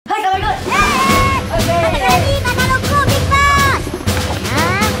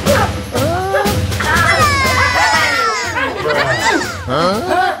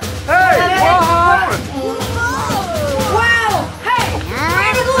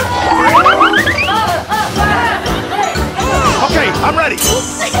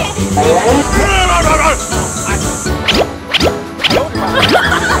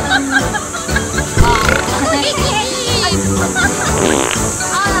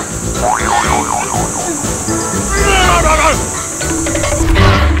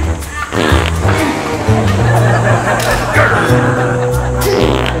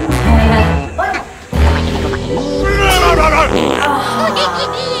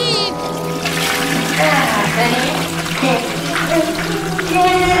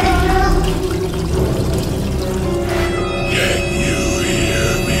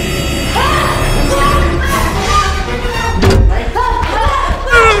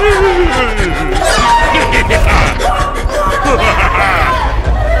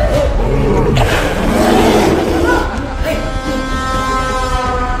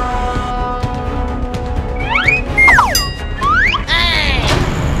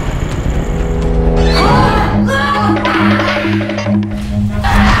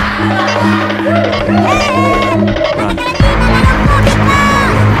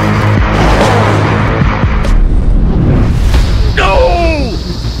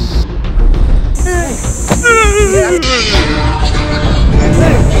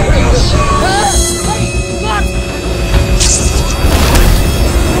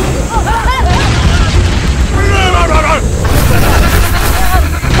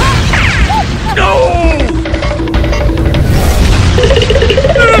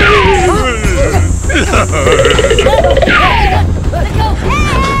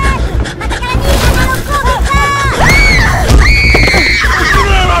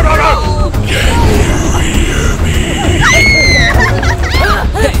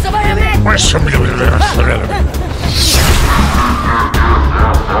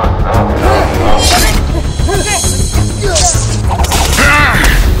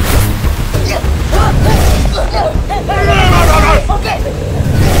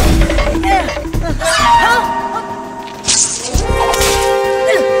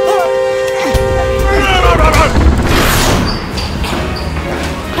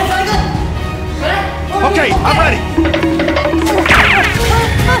Okay, I'm ready.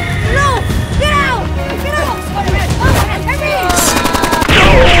 No! Get out! Get out! Spider-Man! Hit me!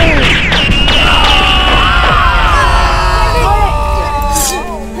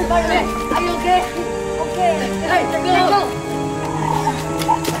 Spider-Man, are you okay? Okay. Hey,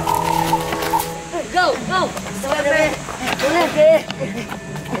 go! Go! Spider-Man, okay.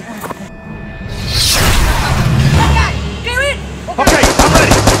 Okay, I'm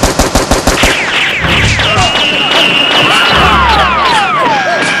ready.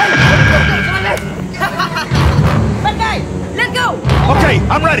 Let's go! Okay,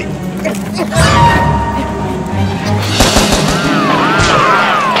 I'm ready.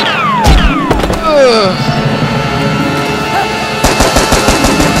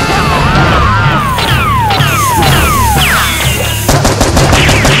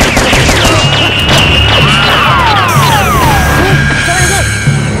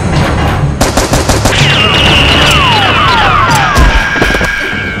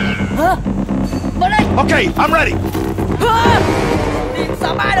 Okay, I'm ready.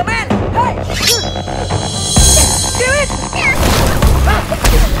 Spider-Man! Hey! Do it!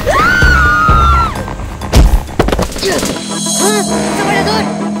 Spider-Man!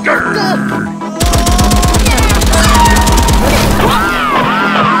 Go!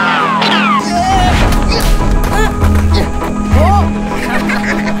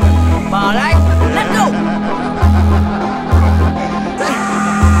 All right, let's go!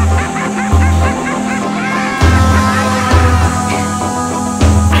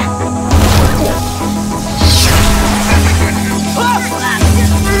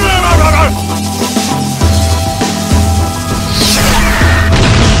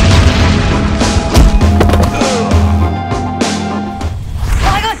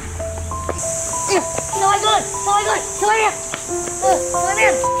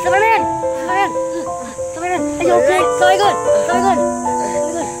 Are you okay? Sorry, good. Sorry, good.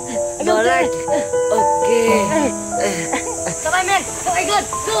 Are you okay? Okay. Spider-Man, sorry, good.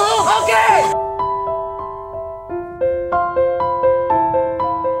 Go. Okay.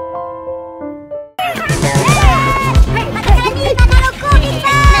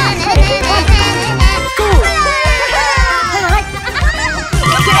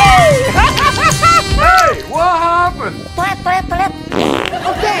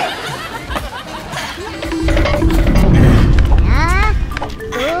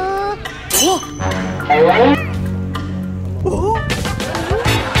 Hey, what happened?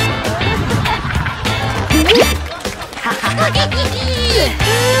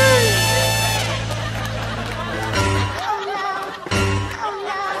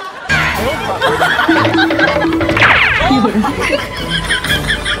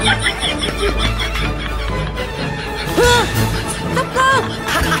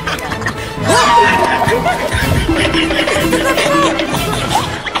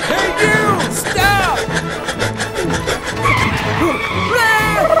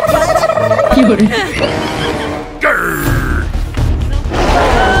 Toilet. Okay.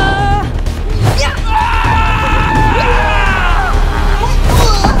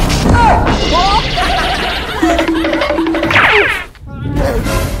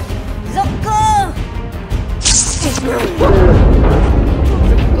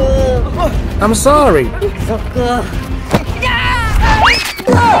 I'm sorry. Sucker.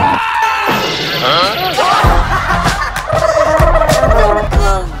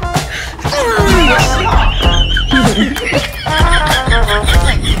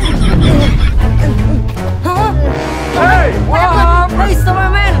 Hey, what happened? Hey,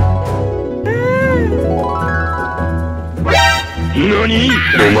 spiderman. 何？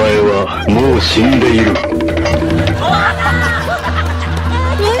お前はもう死んでいる。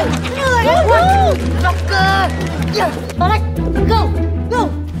Sucker. Balik, go, go.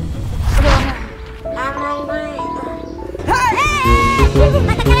 I'm hungry. Hey!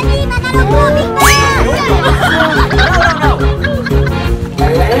 Katakan ni mana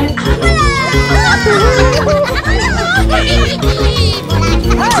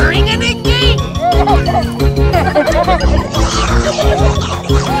Ring a ding ding.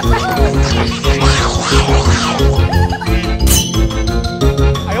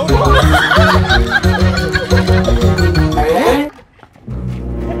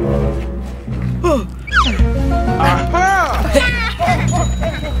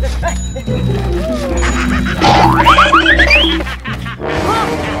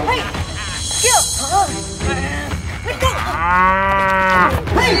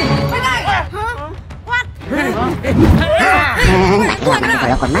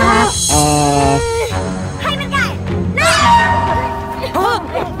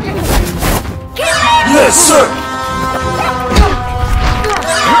 Yes, sir.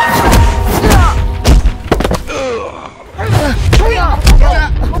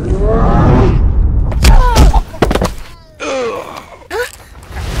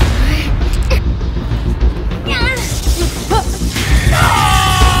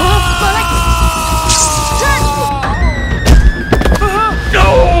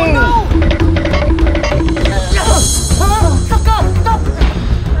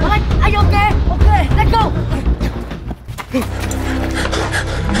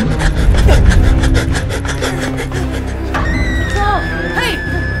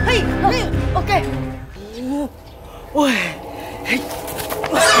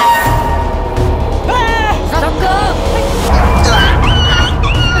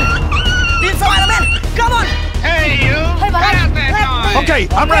 Okay,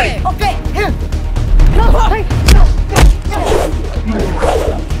 I'm ready. Okay. Go. Hey.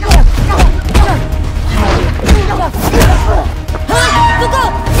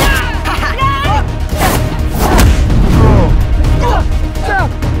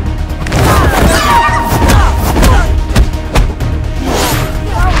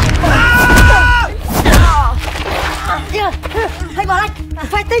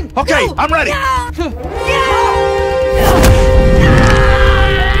 Fighting. Okay, I'm ready.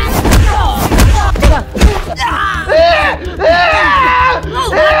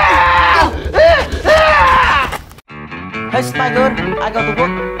 Hey Spider, I got to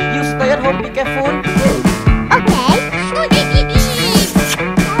work. You stay at home, be careful.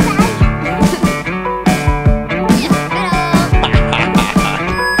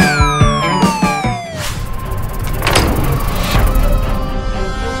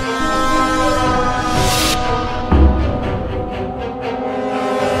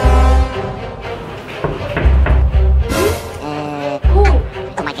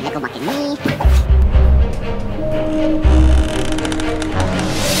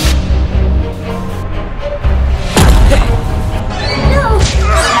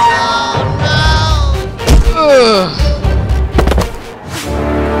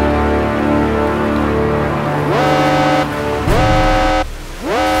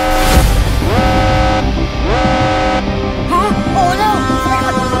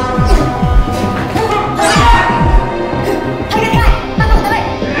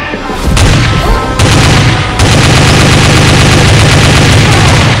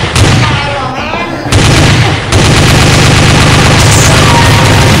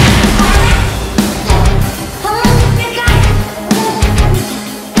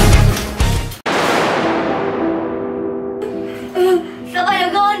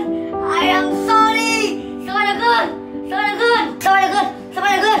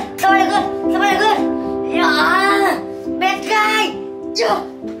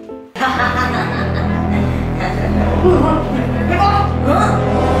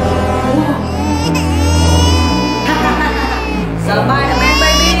 Spiderman,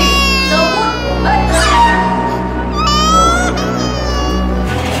 baby. So good.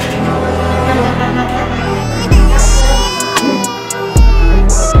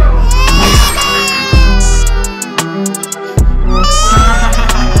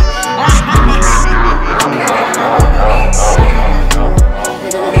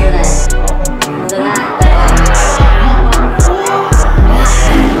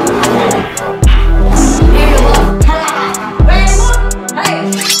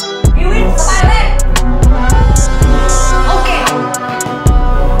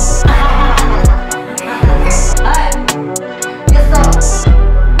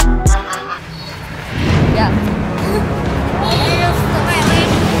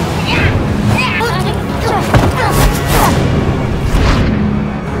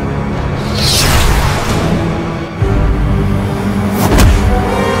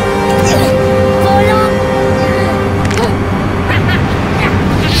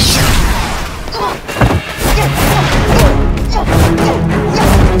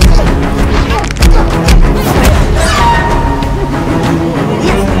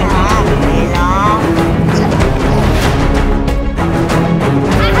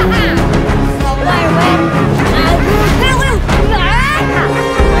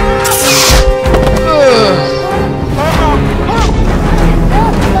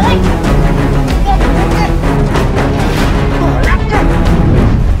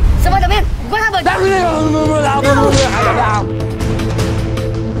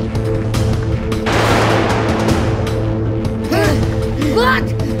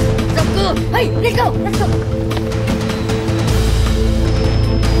 go. Let's go.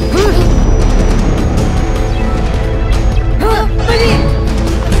 Baby.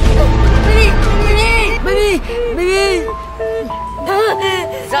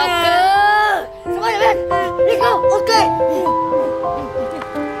 Soccer. Spiderman. Let's go. Okay.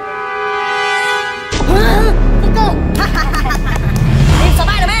 Let's go. Team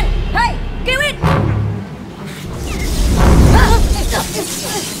Spiderman. Hey, kill it.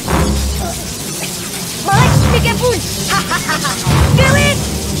 Mike, be careful. Kill it.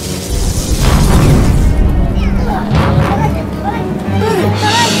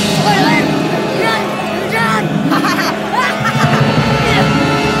 Spiderman. Run.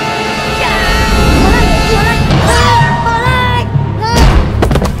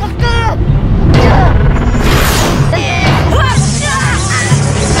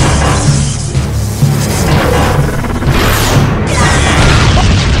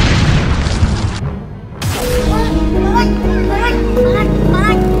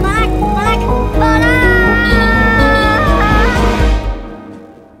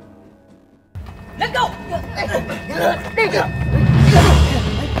 Let's go!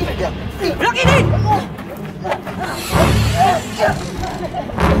 Lock it in!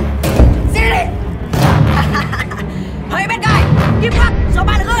 Set it! Hey, bad guy! Keep up! So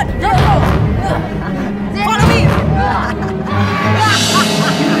bad good! Follow me!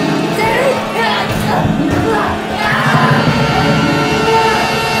 Set it!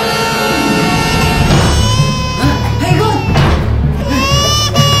 Hey, good!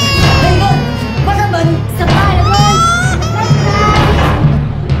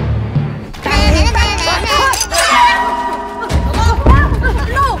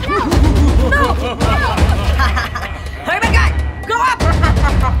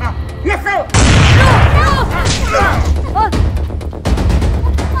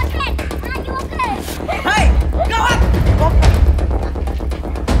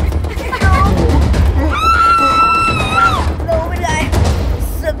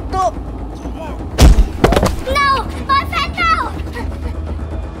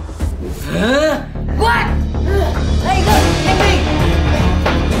 What? Hey, good. Hit me.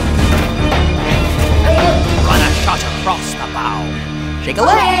 Got a shot across the bow. Shake a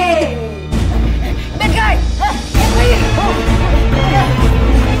leg. Bad guy. Hit me.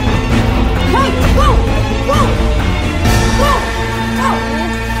 Hey, whoa.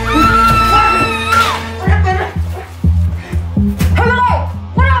 Hello.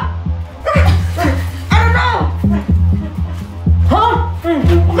 What up? I don't know. Huh?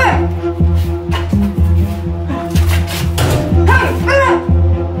 Okay.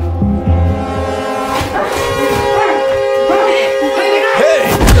 Hey,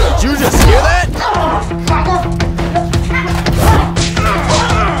 did you just hear that?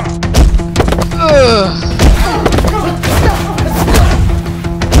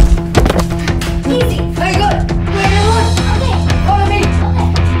 Easy. Very good. Very good. Okay. Follow me.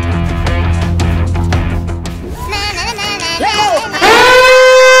 Let's go.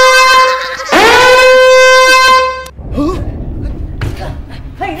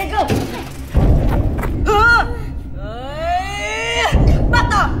 Hey, let's go.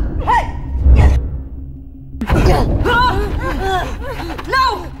 Bata. Hey. No.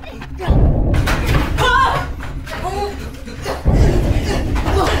 Hey.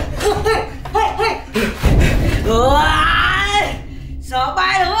 Sợ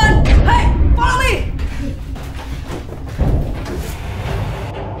bay được hơn. Hey, follow me.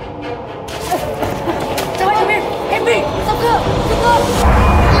 Spiderman, hit me. Soccer.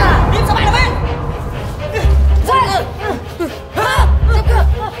 Team Spiderman. Soccer. Soccer.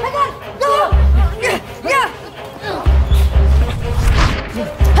 Hey, go. Yeah.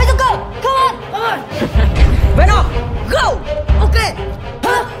 Hey, Soccer. Come on. Venom, go. Okay.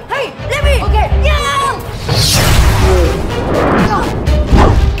 Hey, let me. Okay. Yeah.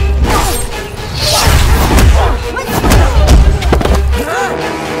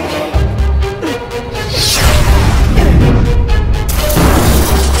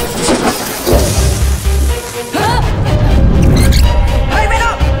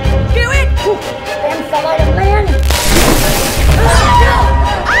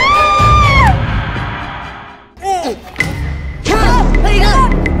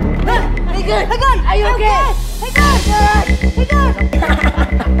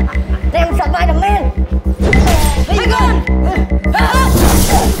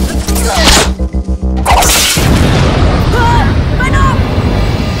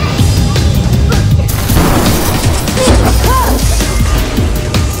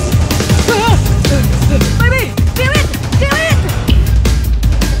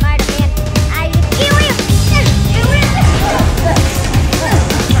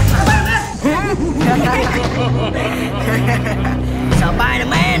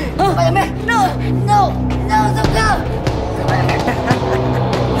 Spiderman, no, no, no, don't go.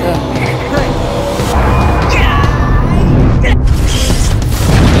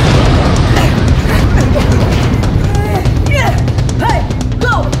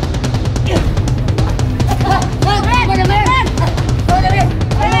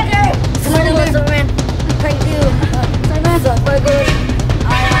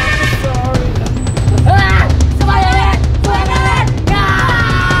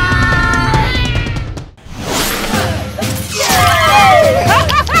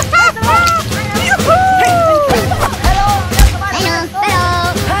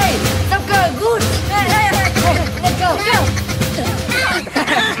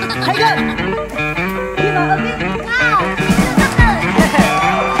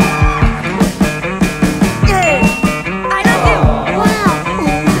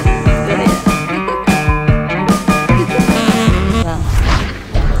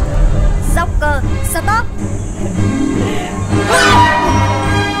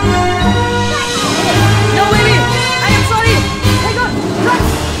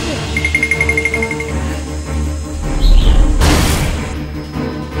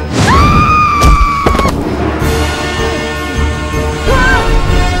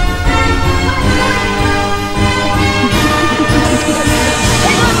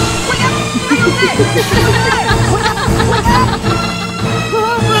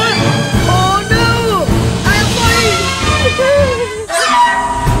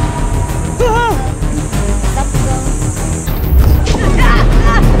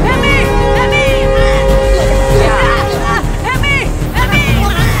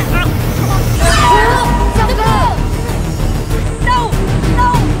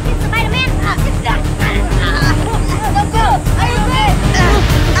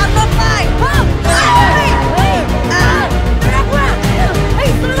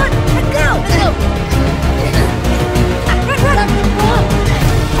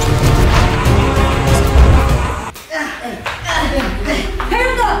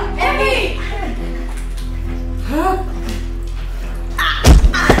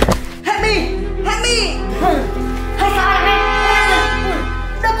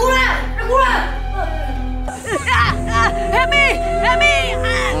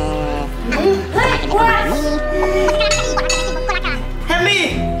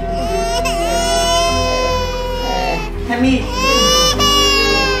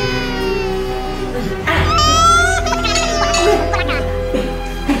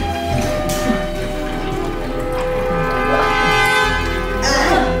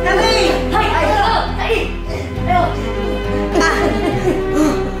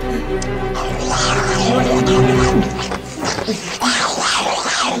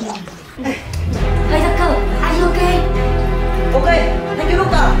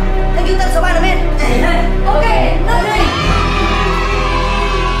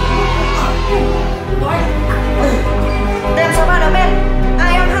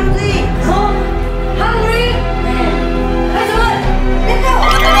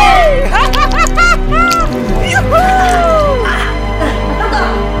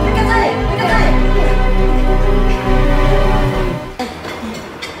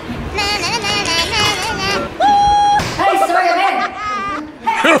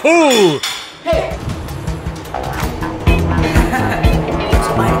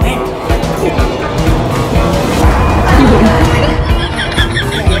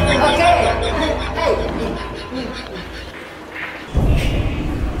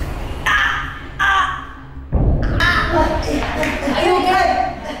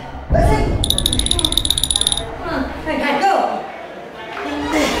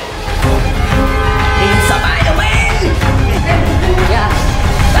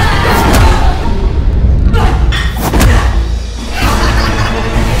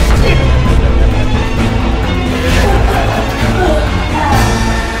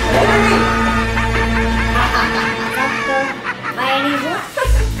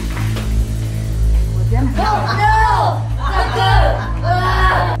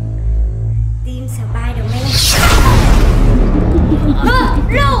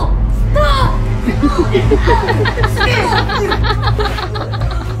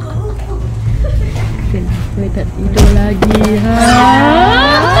 Kenapa tak tidur lagi, ha?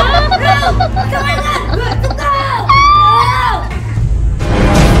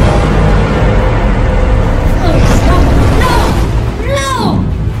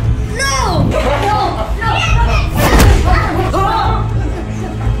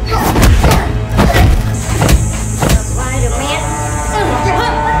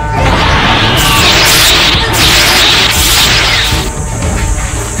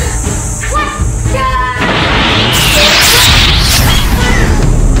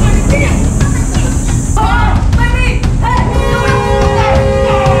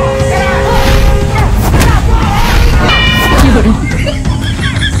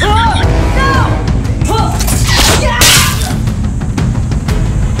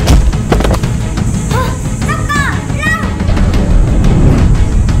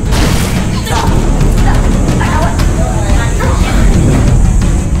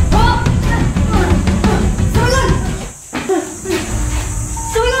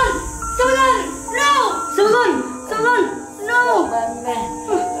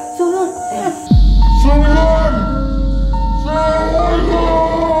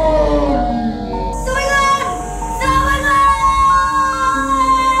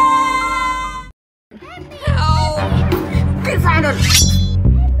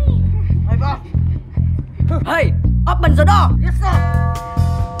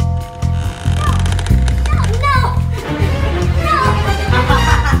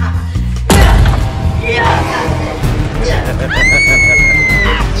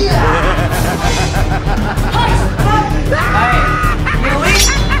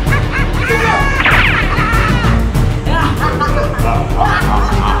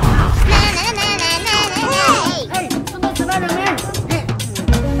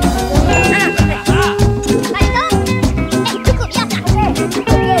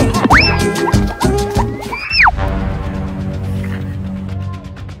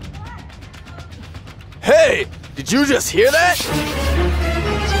 you just hear that?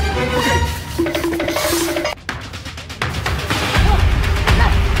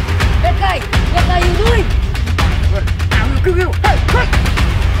 That guy! What are you doing?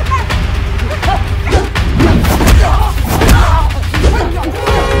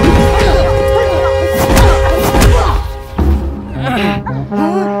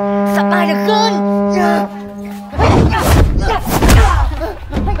 Spider-Man!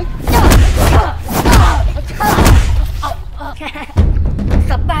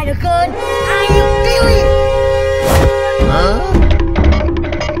 Spider-Man! Are you doing?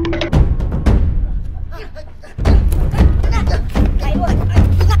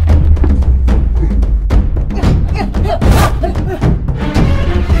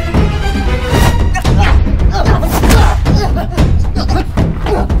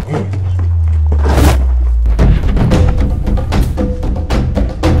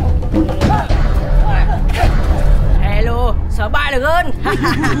 Hello, Spider-Man!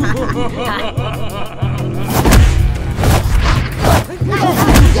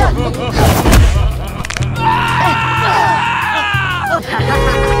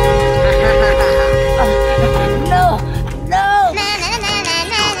 No! No!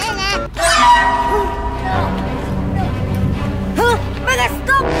 Huh? Mega,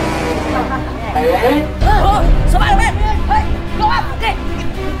 stop! Oh, Spider-Man! Hey, go up! Okay!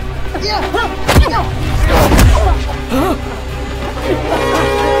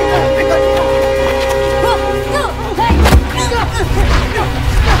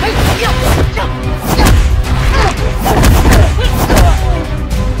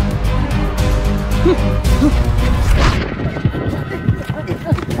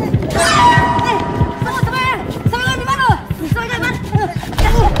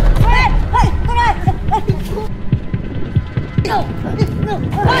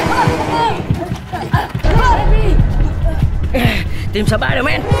 Tìm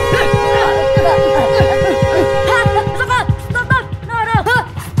Spider-Man. Stop!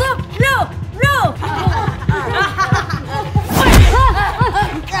 No!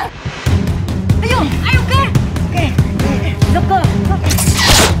 Are you okay? Okay. Look up.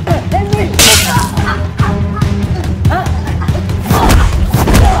 Let me.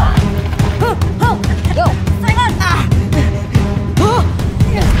 Go.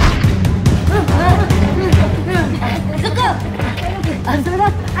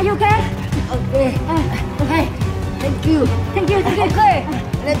 Are you okay? Okay. Okay. Thank you. Okay.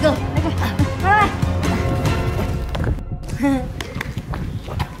 Let's go. Bye.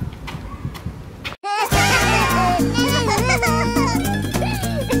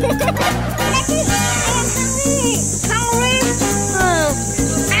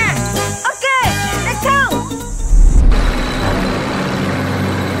 Okay. Let's go.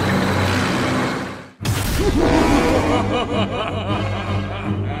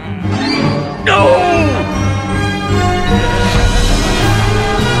 No!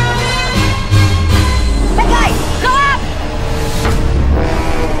 That guy, go up!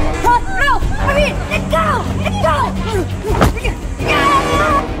 No, I mean, let's go!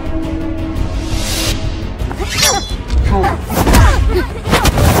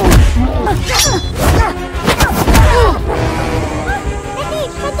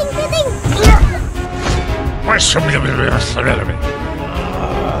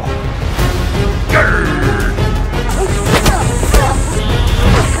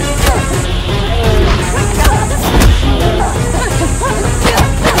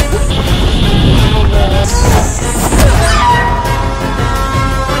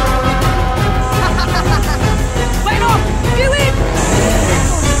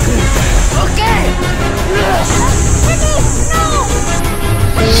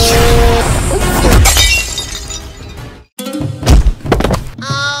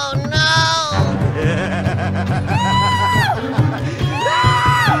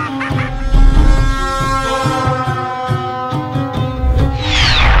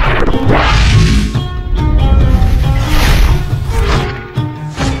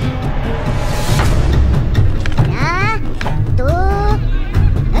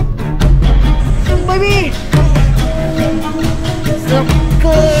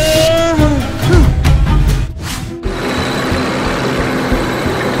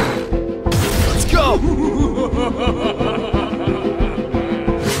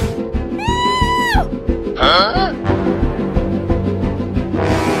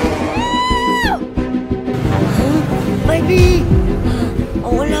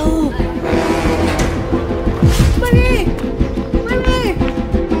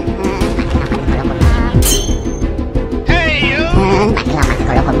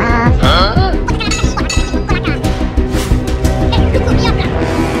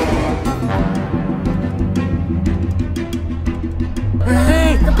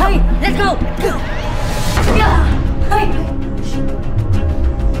 Hey, let's go.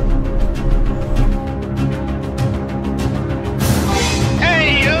 Hey,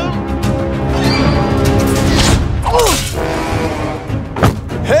 you!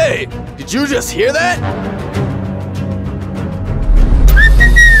 Hey! Did you just hear that?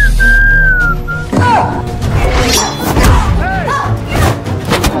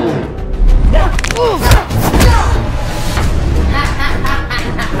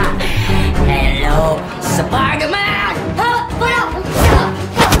 Hello, Spider-Man!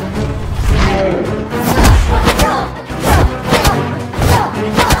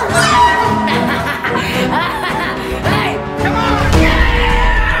 Hey, come on!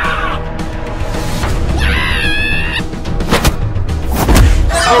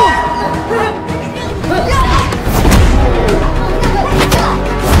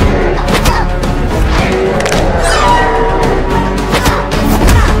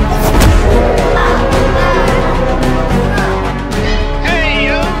 Hey,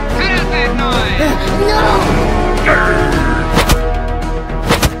 you! Cut out that noise!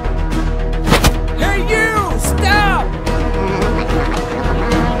 Hey, you! Stop!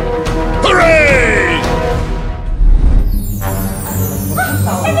 Hooray!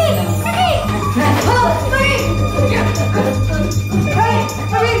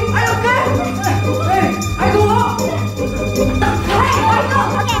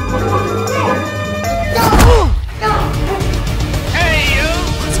 Hey, you!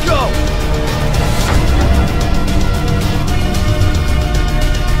 Let's go!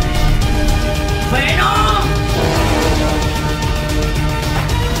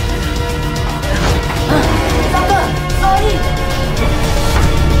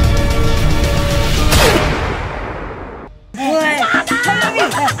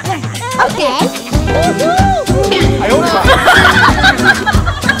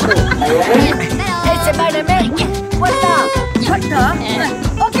 Hey, Spider-Man! What the?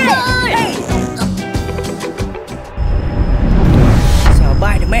 Okay! Hey!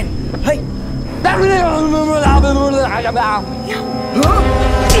 Spider-Man! Hey!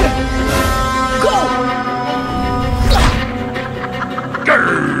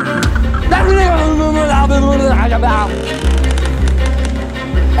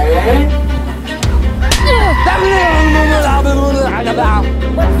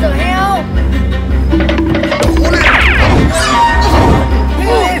 What the hell?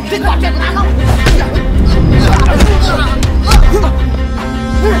 Thích bỏ chuyện của ta không?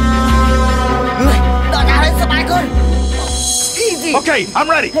 Đợi ta lên Spy Girl. Easy. Okay, I'm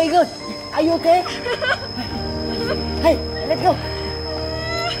ready. Hey, good. Are you okay? Hey, let's go.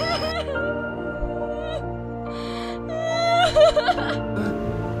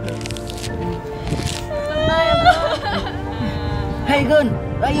 Hey, good.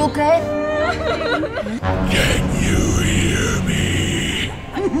 Are you okay? Can you hear me?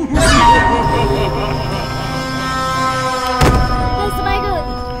 Hey, Spy Girl.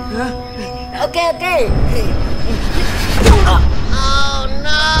 Okay. No!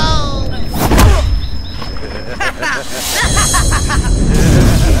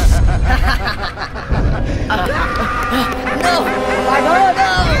 Spy Girl,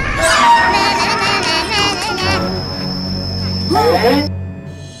 no!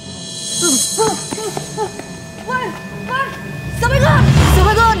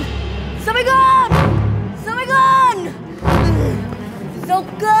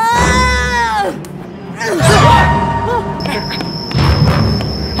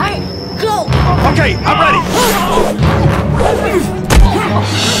 Okay, I'm ready.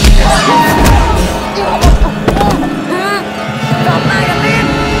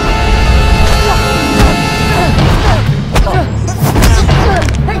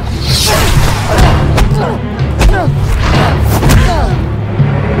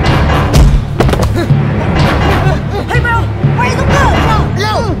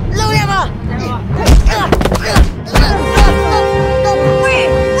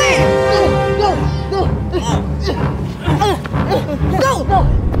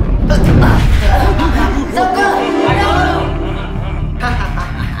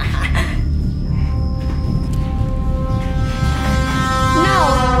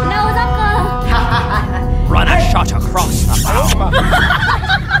 Run a shot across the bow.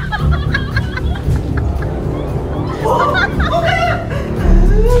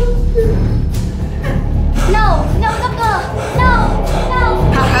 No, Doctor! No!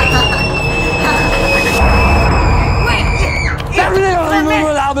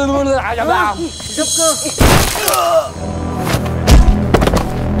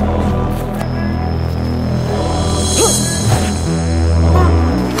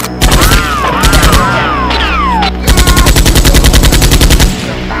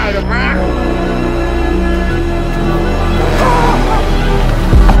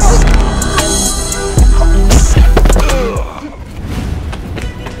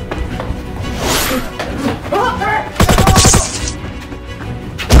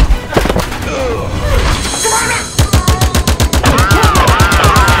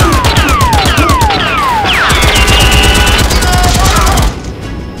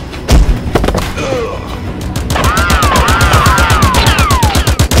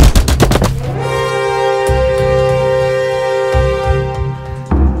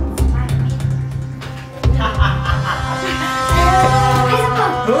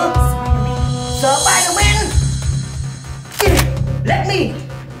 Spiderman! Let me!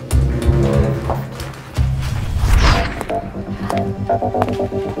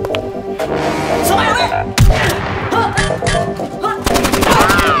 Spiderman!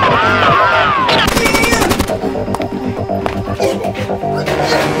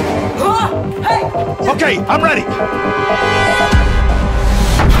 Okay, I'm ready.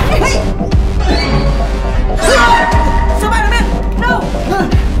 Spiderman! No!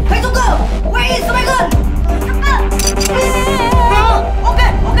 Hãy giúp cơ! Quay đi, Spiderman!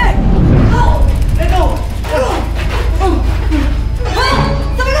 Okay, okay! Go! Let's go!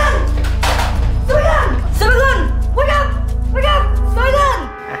 Spiderman! Spiderman! Spiderman! Wake up! Wake up! Spiderman!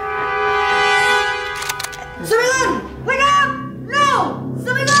 Spiderman! Wake up! No!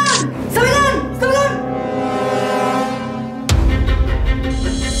 Spiderman! Spiderman! Spiderman!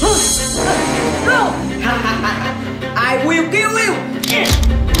 No! I will kill you!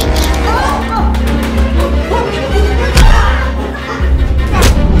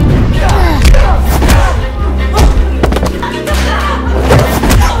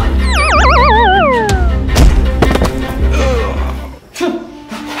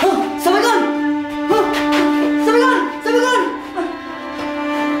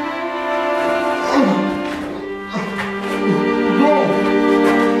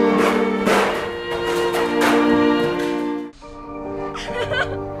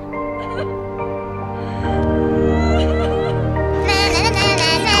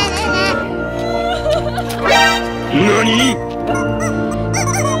 Nani?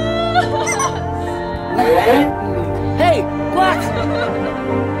 Hey, what?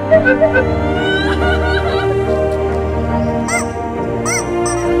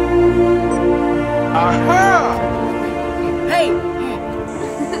 Aha! Hey!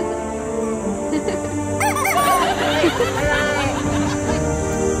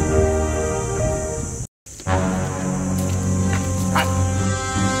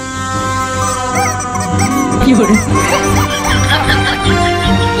 Yun.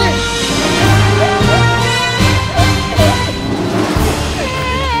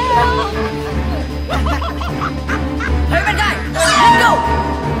 Hey, bad guy! Let's go!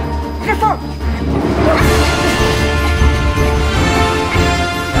 Careful!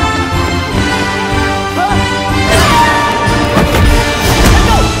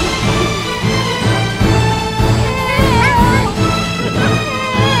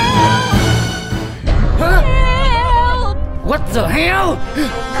 What the hell?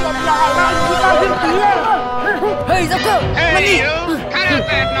 Hey, Joker! Hey, you! Cut out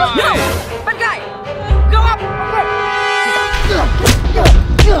that noise! No! Bad guy! Go up!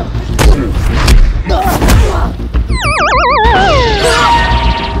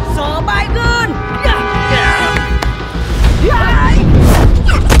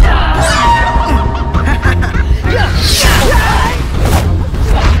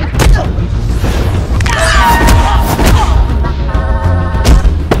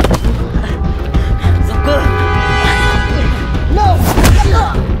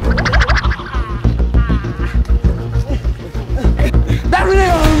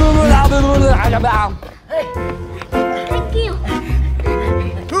 Spiderman! Thank you.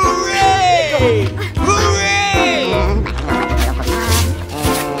 Hooray! Hooray!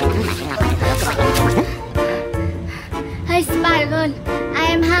 Hey, Spiderman, I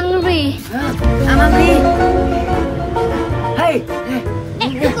am hungry. I'm hungry. Hey!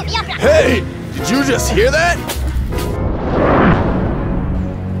 Hey! Did you just hear that?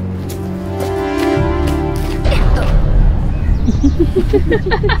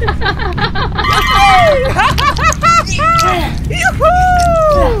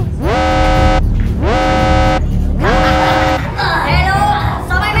 Hello,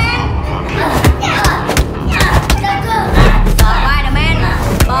 Spiderman! Spiderman,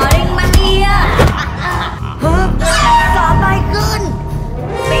 boarding my ear! Huh? Spiderman!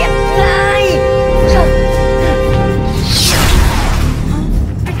 Bad guy!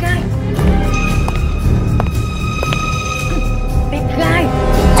 Bad guy! Bad guy!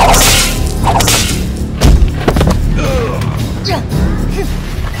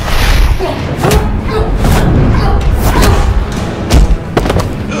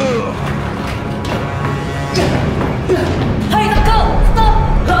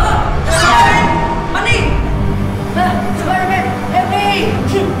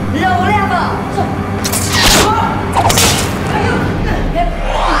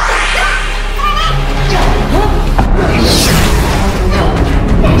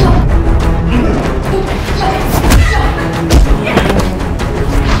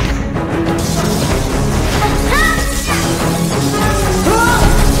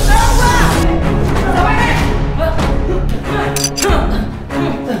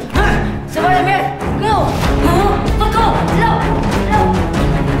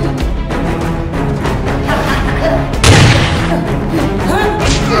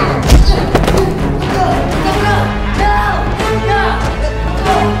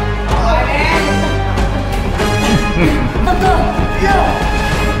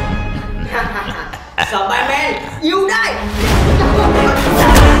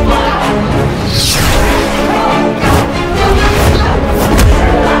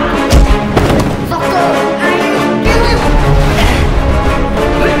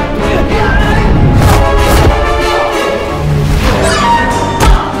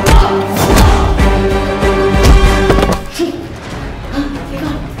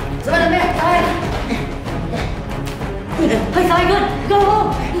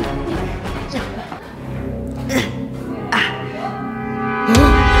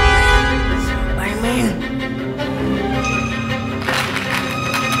 Tìm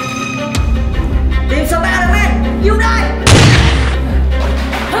Spiderman, cứu đây.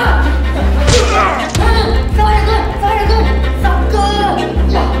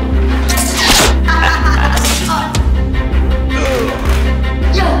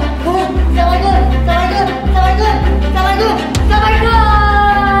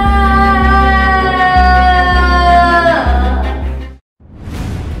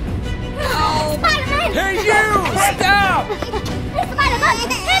 Hey, you! Stop! Spider-Man,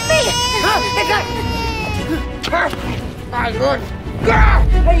 hit me! My good.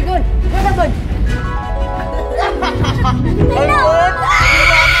 Very good. What happened? No!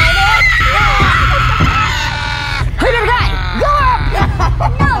 Hey, little guy, go up!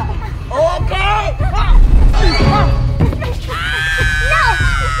 No! Okay. No!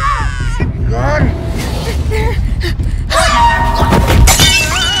 Good.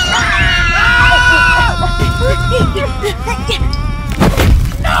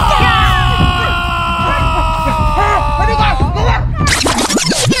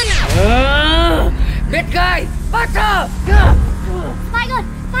 Bad guy, faster! Spider,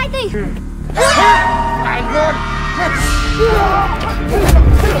 fighting! My good.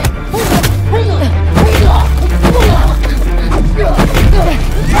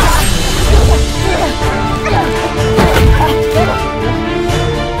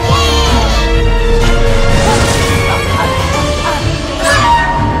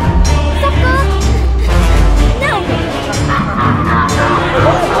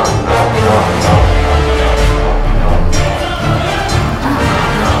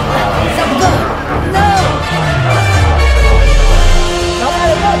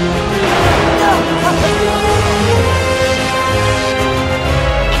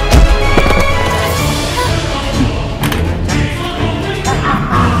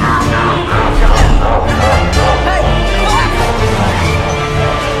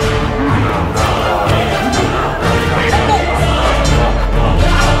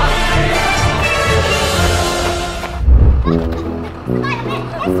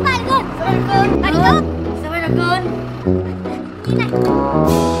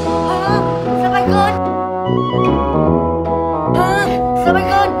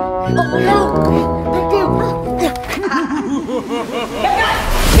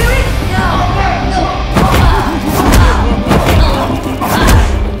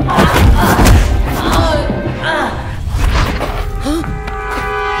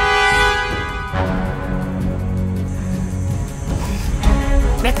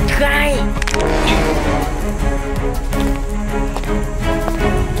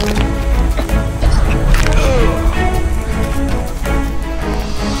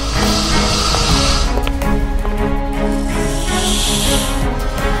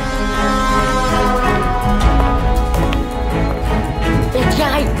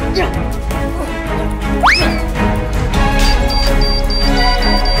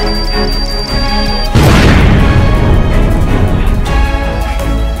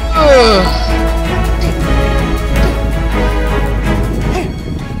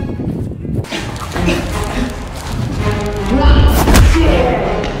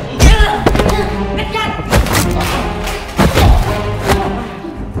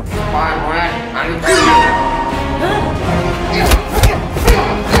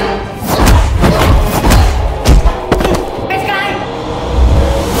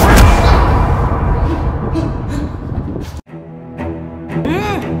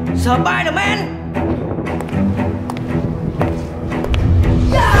 Spiderman!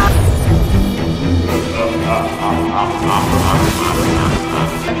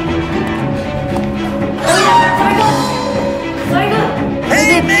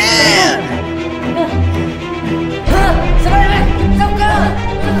 Hey, man! Spiderman, let's go!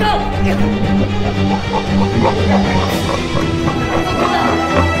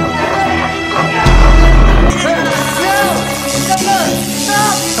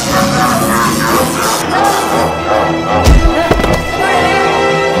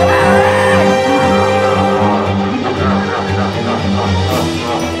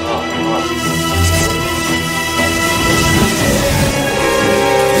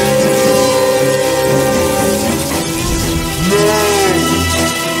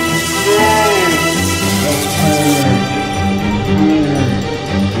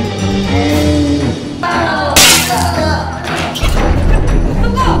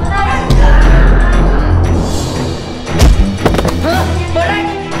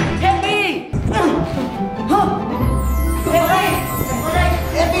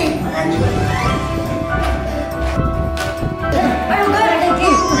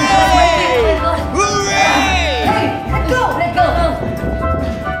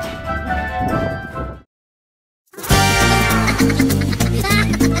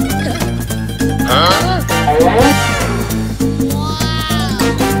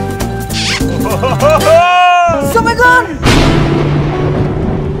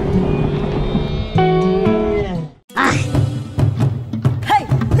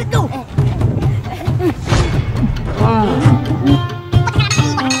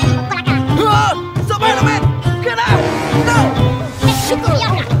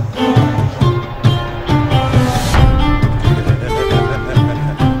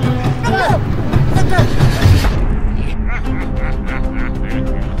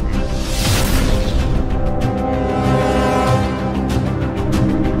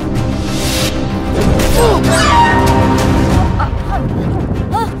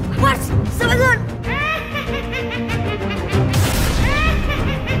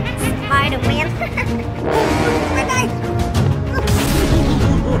 man. Bye bye.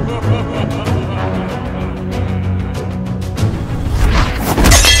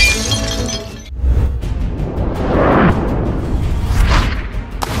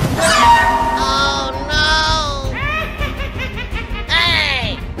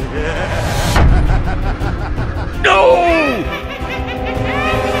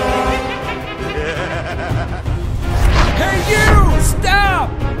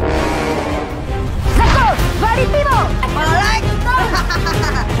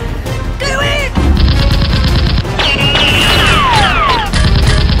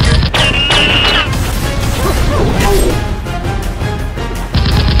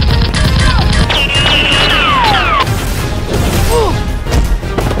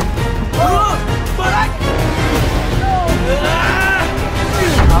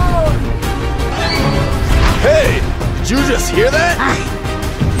 Did you just hear that?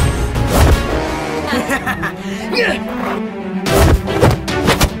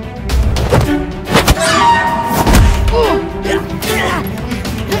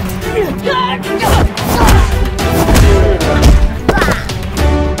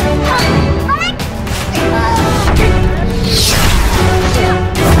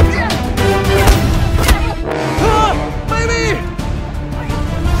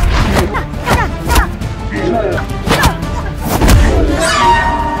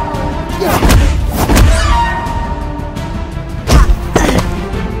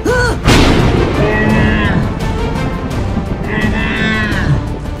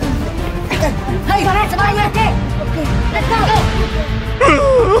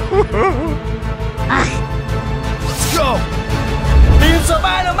 Let's go! Team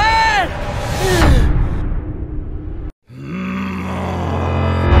Spider-Man!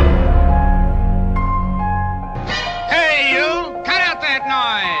 Hey, you! Cut out that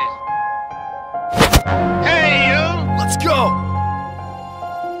noise! Hey, you! Let's go!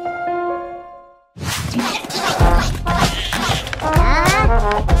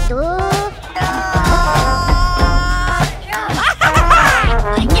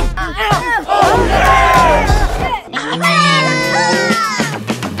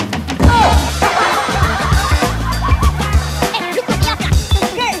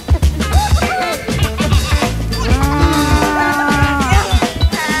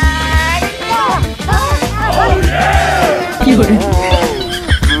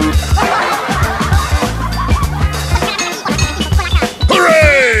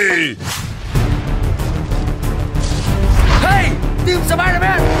 Hooray! Hey! Team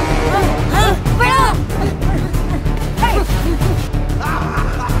Spider-Man!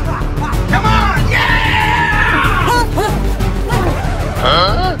 Come on! Yeah!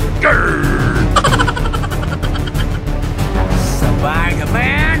 Huh?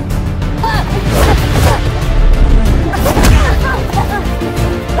 Spider-Man!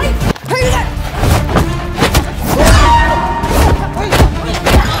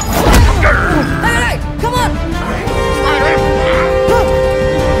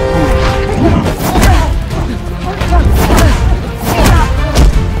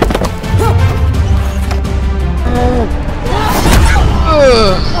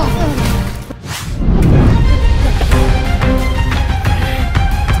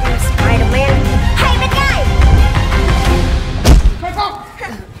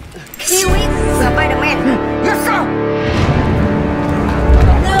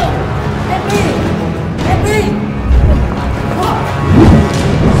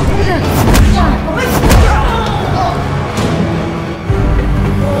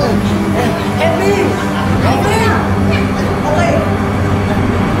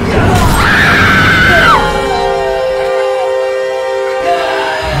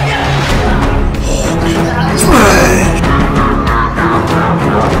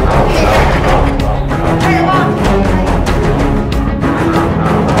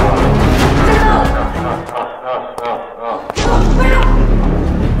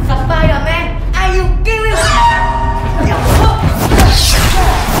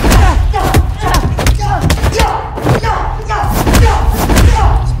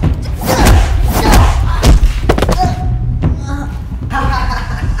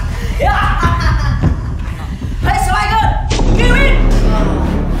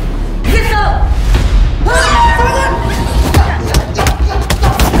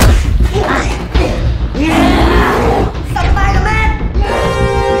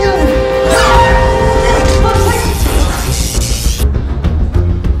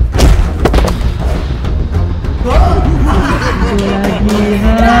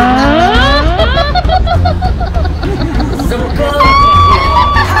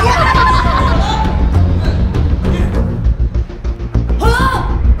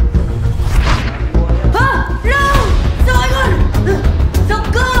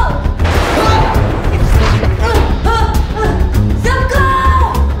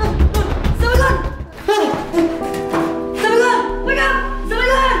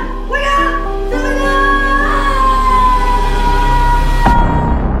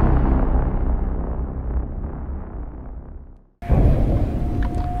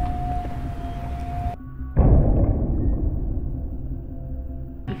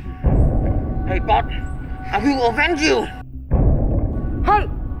 will avenge you. Hey,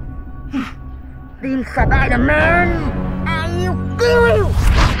 Team Spiderman, I will kill you.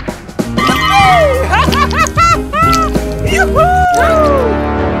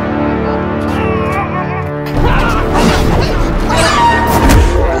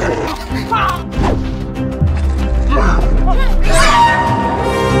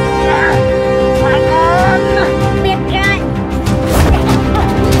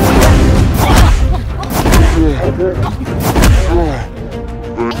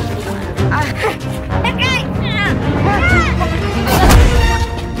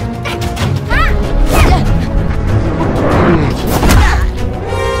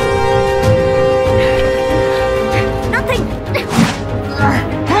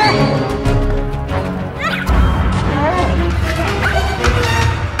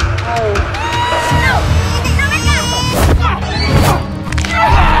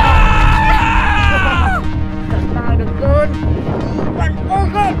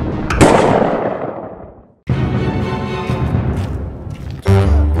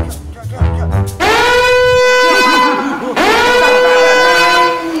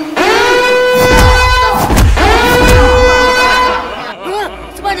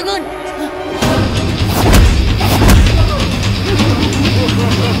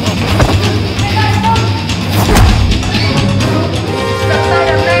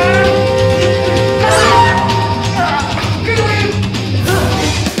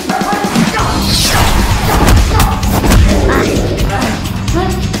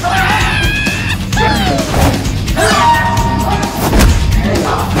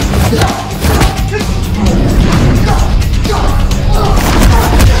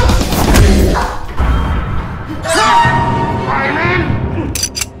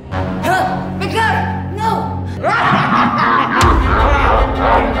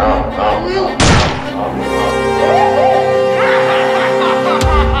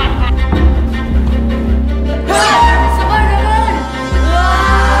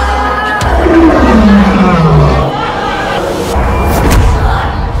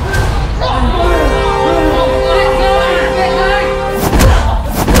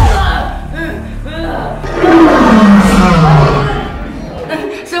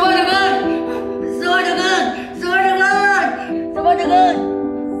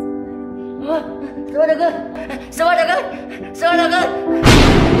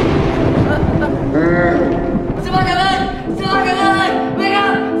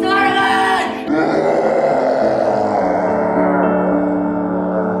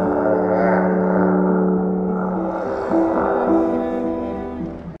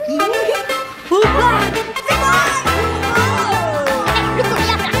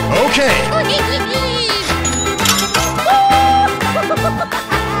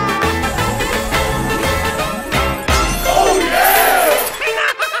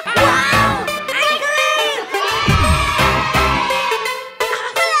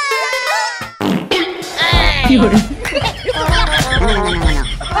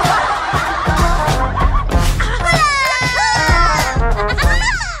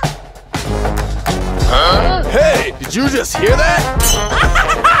 Hey, did you just hear that?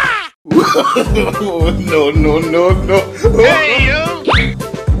 No. Hey, you!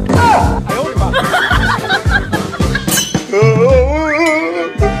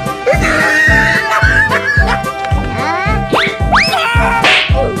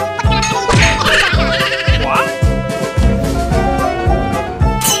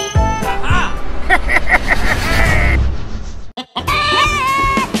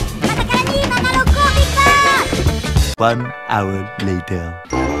 One hour later.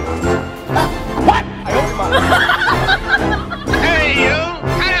 What? Hey, you!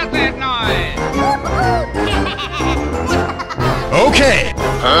 Cut out that noise! Okay.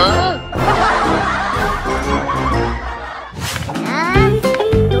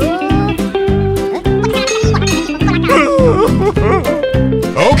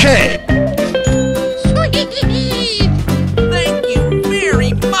 Okay. Thank you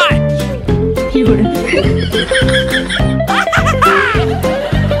very much.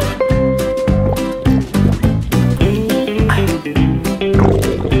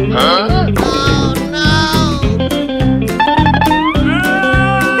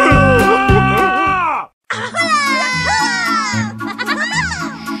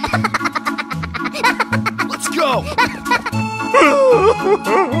 Let's go.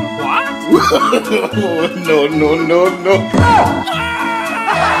 What? No.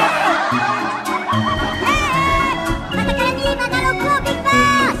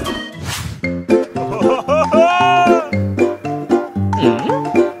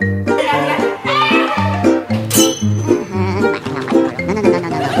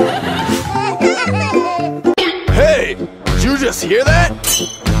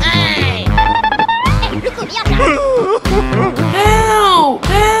 Help!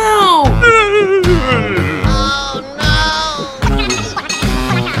 Help! Hey,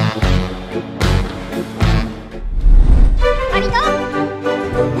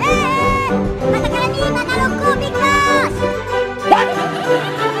 doctor,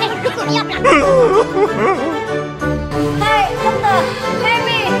 help me, help me.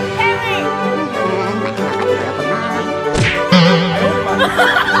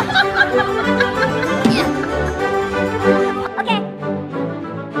 Okay.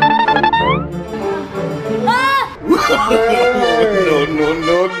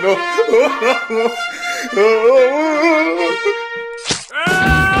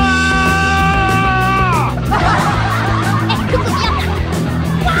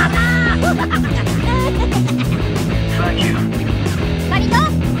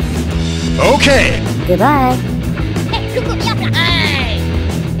 Okay. Goodbye.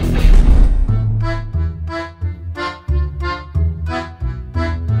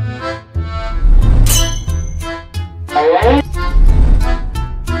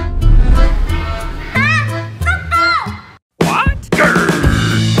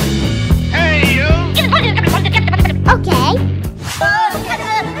 Hey, you! Okay.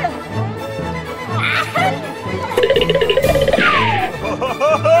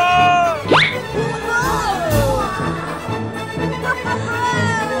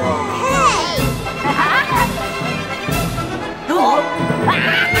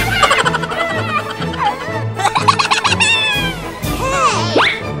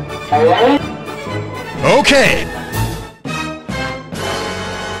 Okay.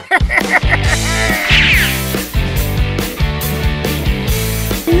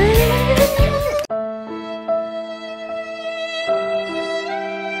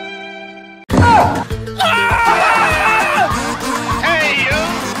 Hey, you!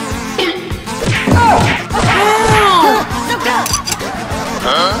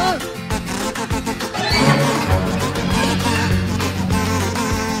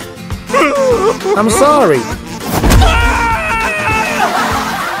 I'm sorry.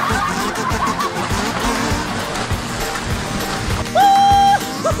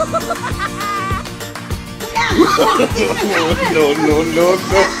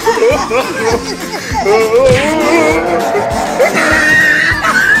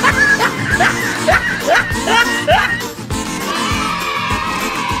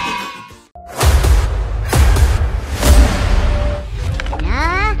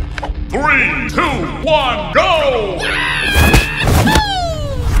 Three, two, one, go!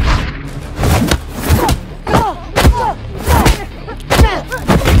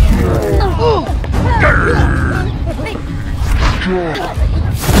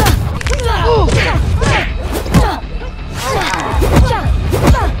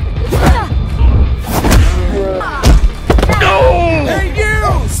 Hey, you!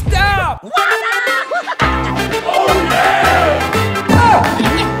 Stop!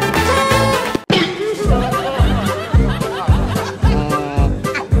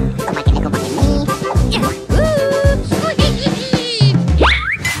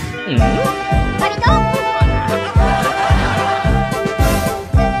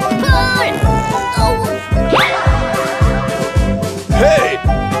 Hey,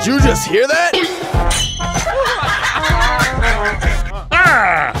 did you just hear that?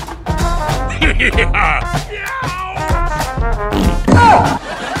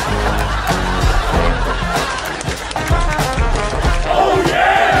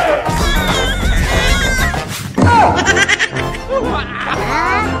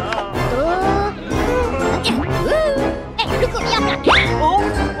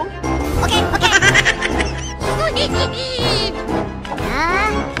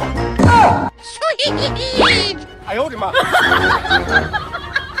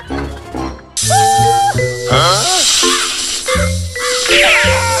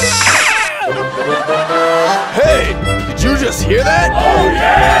 Hey, did you just hear that? Oh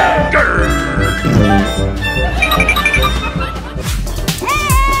yeah!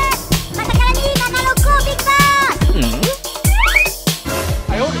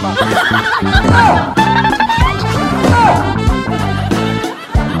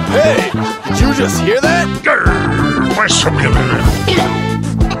 Hey, did you just hear that?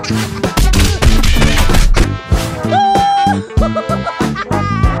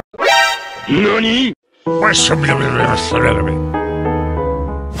 NANI?